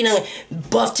out and shit. He done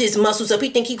buffed his muscles up. He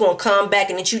think he gonna come back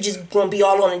and that you just gonna be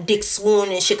all on a dick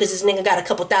swoon and shit because this nigga got a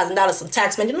couple $1,000 some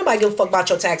tax money. Nobody give a fuck about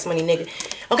your tax money, nigga.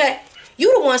 Okay?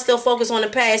 You the one still focused on the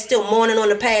past, still mourning on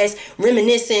the past,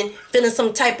 reminiscing, feeling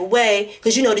some type of way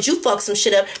because you know that you fucked some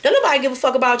shit up. Don't nobody give a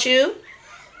fuck about you.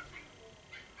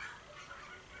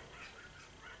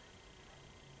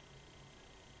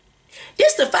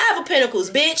 This the 5 of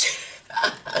Pentacles, bitch.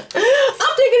 I'm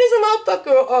thinking this a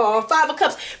motherfucker, 5 of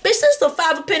Cups. Bitch, this the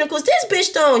 5 of Pentacles. This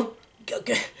bitch don't...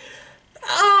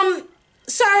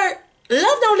 Sir,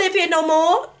 love don't live here no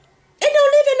more. It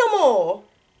don't live here no more.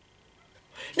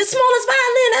 The smallest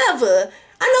violin ever.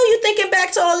 I know you thinking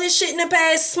back to all this shit in the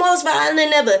past. Smallest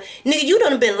violin ever. Nigga, you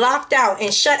done been locked out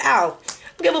and shut out.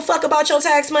 Don't give a fuck about your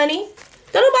tax money.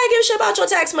 Don't nobody give a shit about your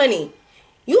tax money.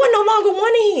 You are no longer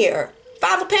wanted here.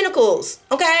 5 of Pentacles,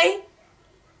 okay?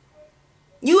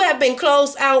 You have been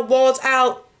closed out, walls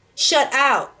out, shut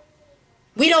out.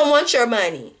 We don't want your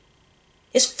money.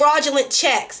 It's fraudulent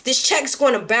checks. This check's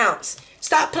going to bounce.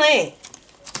 Stop playing.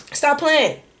 Stop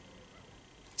playing.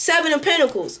 7 of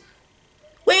Pentacles.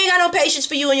 We ain't got no patience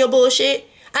for you and your bullshit.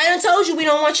 I done told you we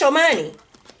don't want your money.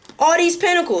 All these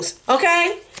Pentacles,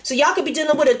 okay? So y'all could be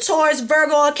dealing with a Taurus,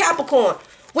 Virgo, or Capricorn.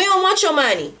 We don't want your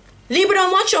money. Libra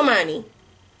don't want your money.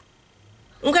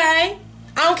 Okay?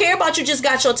 I don't care about you just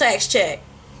got your tax check.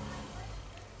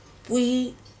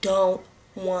 We don't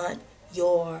want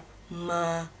your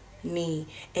money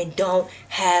and don't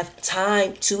have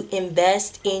time to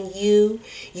invest in you.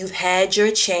 You've had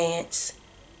your chance.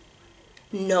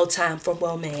 No time for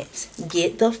romance.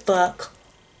 Get the fuck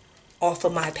off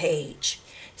of my page.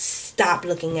 Stop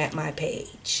looking at my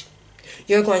page.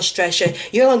 You're going to stress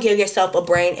you're going to give yourself a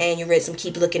brain aneurysm.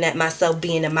 Keep looking at myself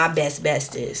being in my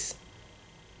bestest.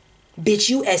 Bitch,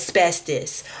 you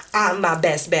asbestos. I'm my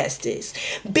best bestest.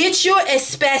 Bitch, you're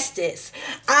asbestos.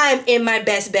 I'm in my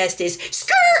best bestest.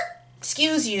 Skirt!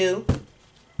 Excuse you.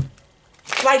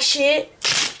 Like shit.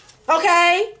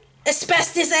 Okay?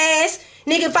 Asbestos ass.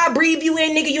 Nigga, if I breathe you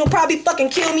in, nigga, you'll probably fucking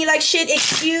kill me like shit.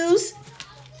 Excuse.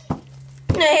 What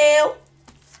the hell?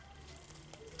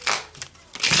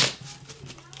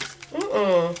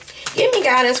 Give me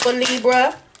guidance for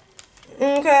Libra.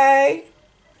 Okay?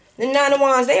 The Nine of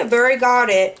Wands, they are very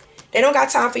guarded. They don't got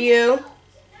time for you.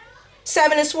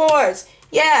 Seven of Swords.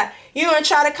 Yeah, you're going to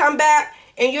try to come back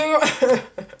and you're...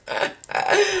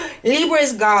 Libra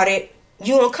is guarded.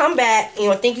 You're going to come back. You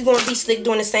don't think you're going to be slick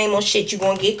doing the same old shit. You're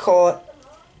going to get caught.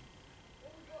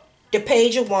 The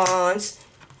Page of Wands.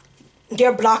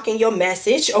 They're blocking your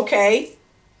message, okay?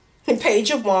 The Page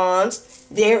of Wands.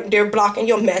 They're blocking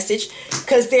your message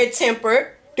because they're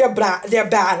tempered. They're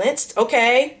balanced,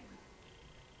 okay?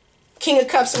 King of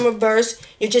Cups in reverse.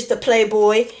 You're just a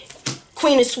playboy.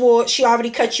 Queen of Swords. She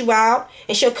already cut you out.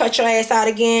 And she'll cut your ass out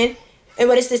again. And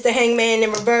what is this? The Hangman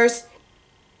in reverse.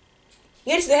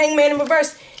 Yeah, this is the Hangman in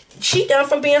reverse. She done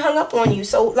from being hung up on you.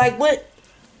 So, like, what?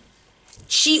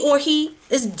 She or he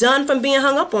is done from being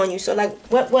hung up on you. So, like,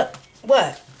 what?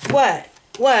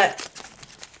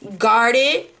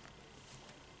 Guarded.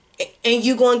 And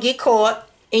you gonna get caught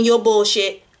in your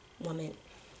bullshit. Woman.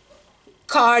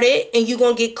 Guarded. And you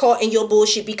gonna get caught in your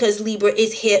bullshit because Libra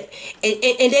is hip. And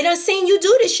they done seen you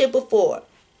do this shit before.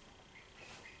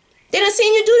 They done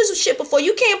seen you do this shit before.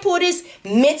 You can't pull this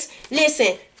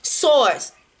listen,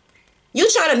 Swords. You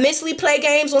trying to mentally play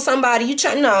games on somebody. You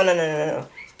try no.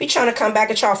 Be trying to come back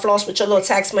and try to floss with your little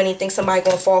tax money and think somebody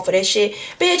gonna fall for that shit.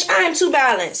 Bitch, I am too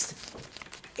balanced.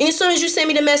 And as soon as you send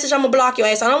me the message, I'm gonna block your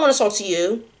ass. I don't want to talk to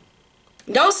you.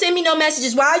 Don't send me no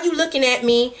messages. Why are you looking at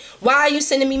me? Why are you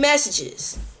sending me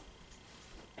messages?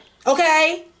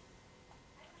 Okay?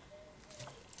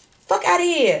 Fuck out of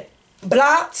here.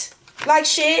 Blocked like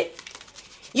shit.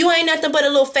 You ain't nothing but a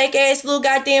little fake ass little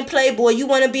goddamn playboy. You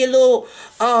want to be a little,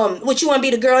 what you want to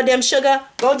be, the girl damn sugar?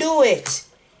 Go do it.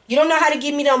 You don't know how to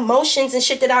give me the emotions and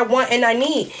shit that I want and I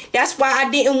need. That's why I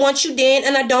didn't want you then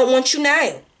and I don't want you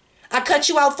now. I cut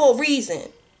you out for a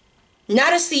reason.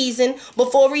 Not a season,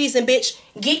 but for a reason, bitch.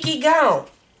 Get gone.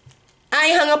 I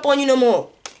ain't hung up on you no more.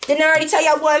 Didn't I already tell you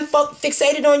I wasn't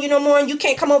fixated on you no more and you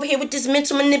can't come over here with this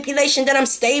mental manipulation that I'm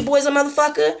stable as a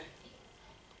motherfucker?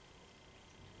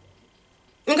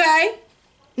 Okay?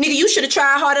 Nigga, you should have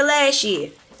tried harder last year.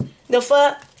 The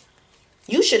fuck?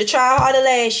 You should have tried harder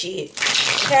last year.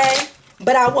 Okay?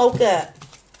 But I woke up.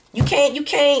 You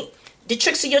can't. The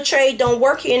tricks of your trade don't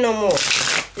work here no more.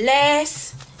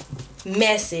 Last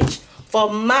message for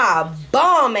my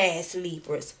bomb ass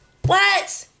Libras.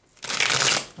 What?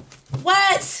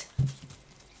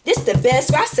 This the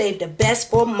best. I saved the best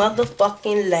for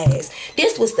motherfucking last.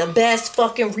 This was the best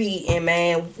fucking reading,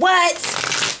 man. What?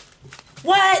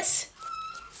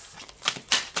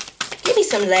 Give me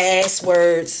some last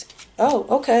words. Oh,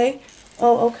 okay.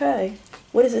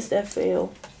 What is this that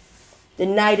feel? The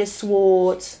Knight of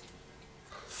Swords.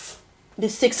 The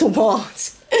Six of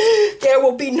Wands. There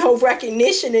will be no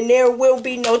recognition and there will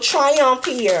be no triumph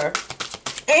here.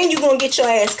 And you're going to get your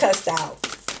ass cussed out.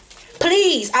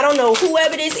 Please, I don't know,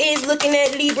 whoever this is looking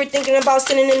at Libra thinking about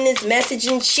sending them this message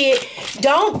and shit.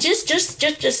 Don't, just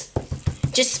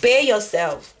spare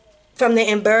yourself from the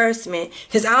embarrassment.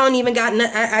 Because I don't even got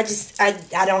nothing,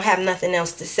 I don't have nothing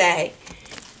else to say.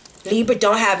 Libra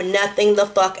don't have nothing the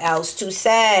fuck else to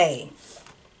say.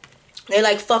 They're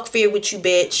like, fuck fear with you,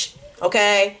 bitch.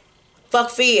 Okay?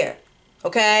 Fuck fear.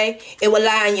 Okay? It will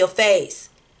lie in your face.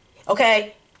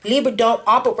 Okay? Libra don't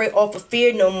operate off of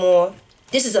fear no more.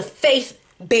 This is a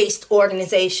faith-based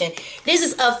organization. This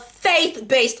is a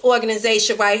faith-based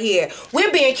organization right here.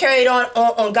 We're being carried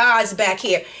on God's back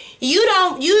here. You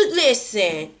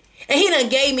listen. And he done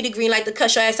gave me the green light to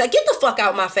cuss your ass out. Get the fuck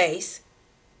out my face.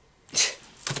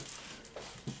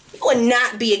 You will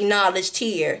not be acknowledged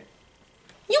here.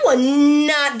 You will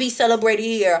not be celebrated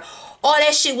here. All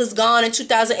that shit was gone in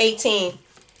 2018. Get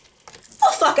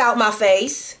the fuck out my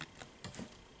face.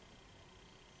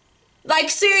 Like,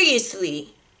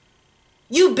 seriously.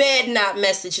 You better not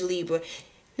message Libra.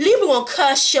 Libra gonna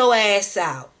cuss your ass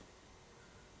out.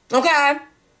 Okay?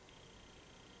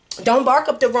 Don't bark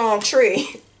up the wrong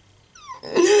tree.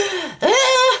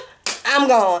 I'm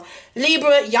gone.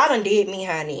 Libra, y'all done did me,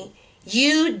 honey.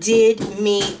 You did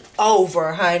me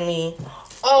over, honey.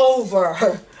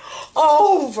 Over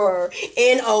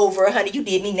and over, honey. You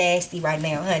did me nasty right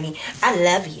now, honey. I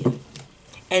love you.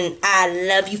 And I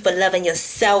love you for loving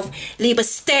yourself. Libra,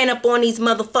 stand up on these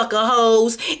motherfucker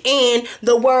hoes. In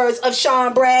the words of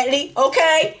Sean Bradley,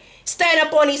 okay? Stand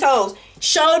up on these hoes.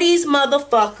 Show these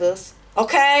motherfuckers,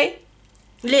 okay?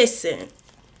 Listen.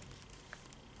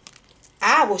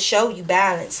 I will show you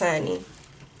balance, honey.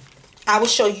 I will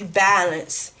show you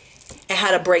balance and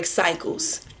how to break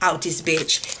cycles out this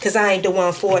bitch. Because I ain't the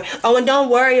one for it. Oh, and don't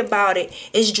worry about it.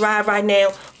 It's dry right now.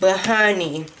 But,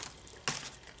 honey,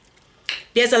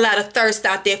 there's a lot of thirst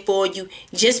out there for you.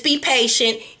 Just be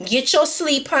patient. Get your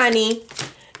sleep, honey.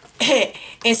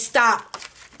 And stop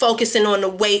focusing on the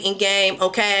waiting game,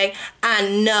 okay? I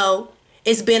know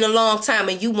it's been a long time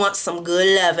and you want some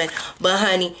good loving. But,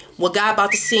 honey, what God about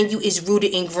to send you is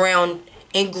rooted and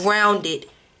grounded.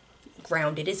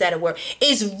 Grounded, is that a word?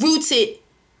 It's rooted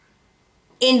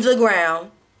in the ground.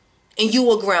 And you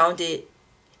are grounded.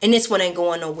 And this one ain't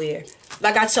going nowhere.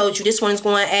 Like I told you, this one's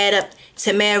going to add up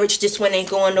to marriage. This one ain't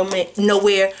going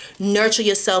nowhere. Nurture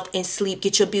yourself and sleep.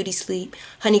 Get your beauty sleep.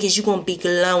 Honey, because you're going to be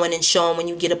glowing and showing when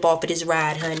you get up off of this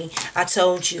ride, honey. I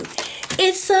told you.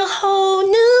 It's a whole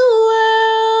new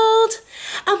world.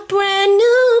 A brand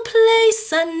new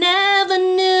place I never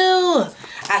knew.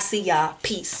 I see y'all.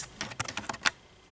 Peace.